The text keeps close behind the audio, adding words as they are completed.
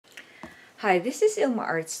Hi, this is Ilma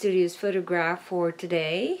Art Studios photograph for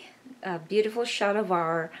today. A beautiful shot of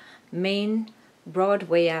our main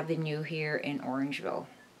Broadway Avenue here in Orangeville.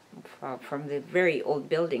 From the very old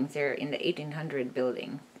buildings there in the 1800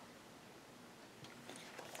 building.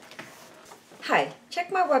 Hi,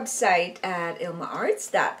 check my website at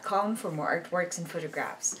ilmaarts.com for more artworks and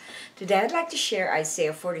photographs. Today I'd like to share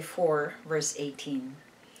Isaiah 44 verse 18.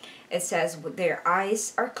 It says, "Their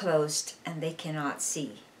eyes are closed and they cannot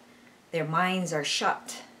see. Their minds are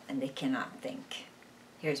shut and they cannot think."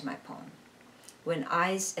 Here's my poem. When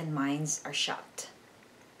eyes and minds are shut.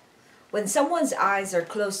 When someone's eyes are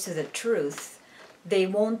closed to the truth, they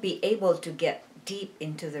won't be able to get deep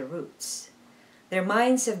into the roots. Their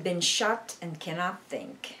minds have been shut and cannot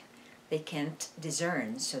think. They can't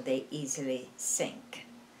discern, so they easily sink.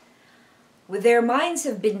 With their minds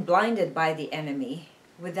have been blinded by the enemy,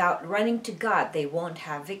 without running to God, they won't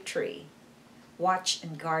have victory. Watch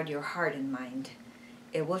and guard your heart and mind.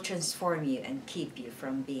 It will transform you and keep you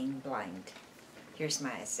from being blind. Here's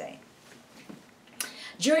my essay.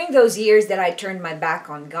 During those years that I turned my back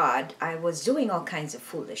on God, I was doing all kinds of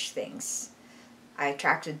foolish things. I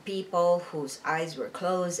attracted people whose eyes were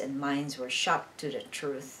closed and minds were shut to the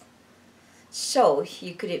truth. So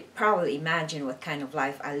you could probably imagine what kind of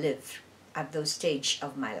life I lived at those stages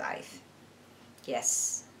of my life.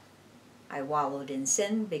 Yes, I wallowed in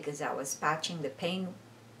sin because I was patching the pain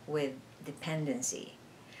with dependency.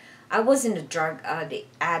 I wasn't a drug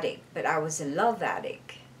addict, but I was a love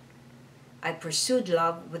addict. I pursued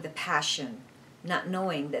love with a passion, not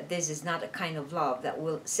knowing that this is not a kind of love that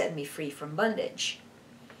will set me free from bondage.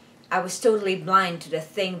 I was totally blind to the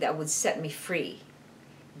thing that would set me free,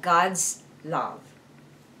 God's love.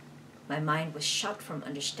 My mind was shut from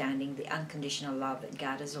understanding the unconditional love that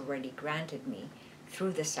God has already granted me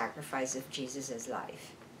through the sacrifice of Jesus'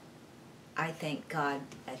 life. I thank God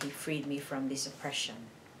that He freed me from this oppression.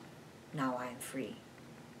 Now I am free.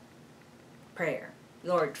 Prayer.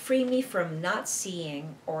 Lord, free me from not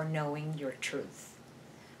seeing or knowing your truth.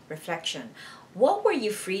 Reflection. What were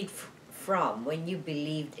you freed from when you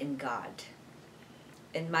believed in God?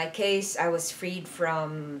 In my case, I was freed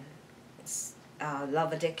from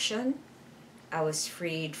love addiction. I was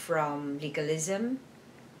freed from legalism,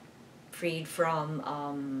 freed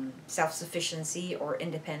from self-sufficiency or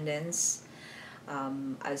independence.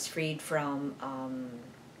 I was freed from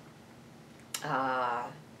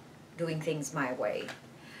doing things my way.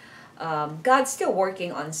 God's still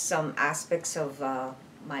working on some aspects of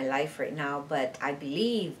my life right now, but I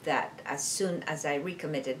believe that as soon as I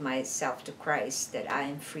recommitted myself to Christ, that I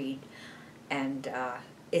am freed and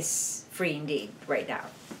is free indeed right now.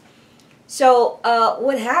 So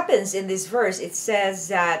what happens in this verse, it says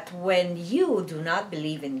that when you do not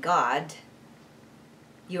believe in God,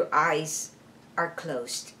 your eyes are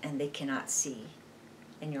closed and they cannot see,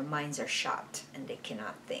 and your minds are shut and they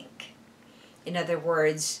cannot think. In other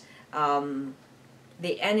words,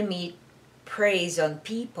 the enemy preys on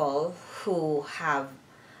people who have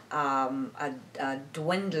a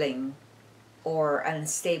dwindling or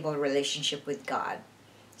unstable relationship with God.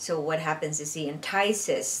 So what happens is he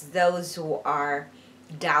entices those who are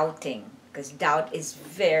doubting, because doubt is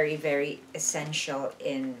very, very essential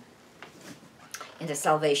in the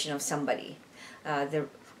salvation of somebody.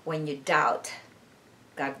 When you doubt,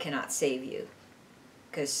 God cannot save you,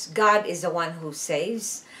 because God is the one who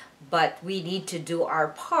saves, but we need to do our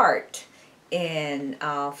part in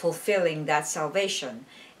fulfilling that salvation.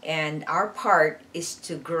 And our part is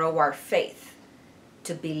to grow our faith,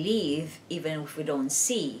 to believe even if we don't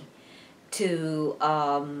see, to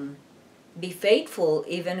be faithful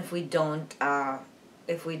even if we don't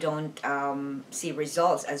see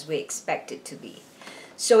results as we expect it to be.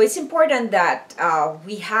 So it's important that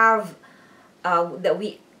we have that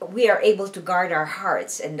we are able to guard our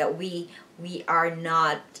hearts, and that we are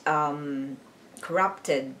not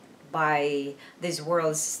corrupted by this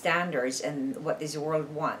world's standards and what this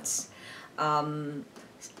world wants.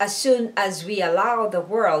 As soon as we allow the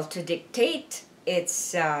world to dictate its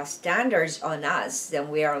standards on us,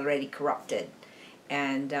 then we are already corrupted,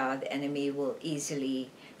 and the enemy will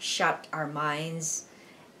easily shut our minds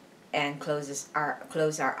and close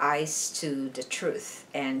our eyes to the truth,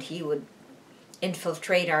 and he would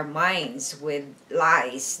infiltrate our minds with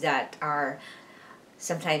lies that are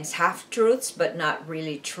sometimes half-truths but not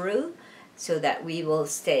really true, so that we will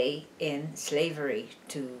stay in slavery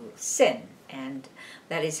to sin. And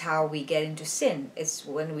that is how we get into sin. It's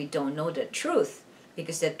when we don't know the truth,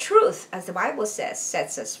 because the truth, as the Bible says,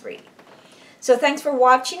 sets us free. So thanks for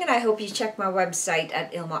watching, and I hope you check my website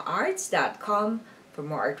at ilmaarts.com for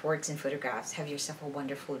more artworks and photographs. Have yourself a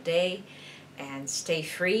wonderful day and stay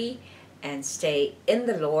free and stay in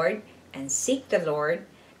the Lord and seek the Lord,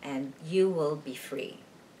 and you will be free.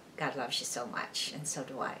 God loves you so much, and so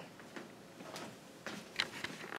do I.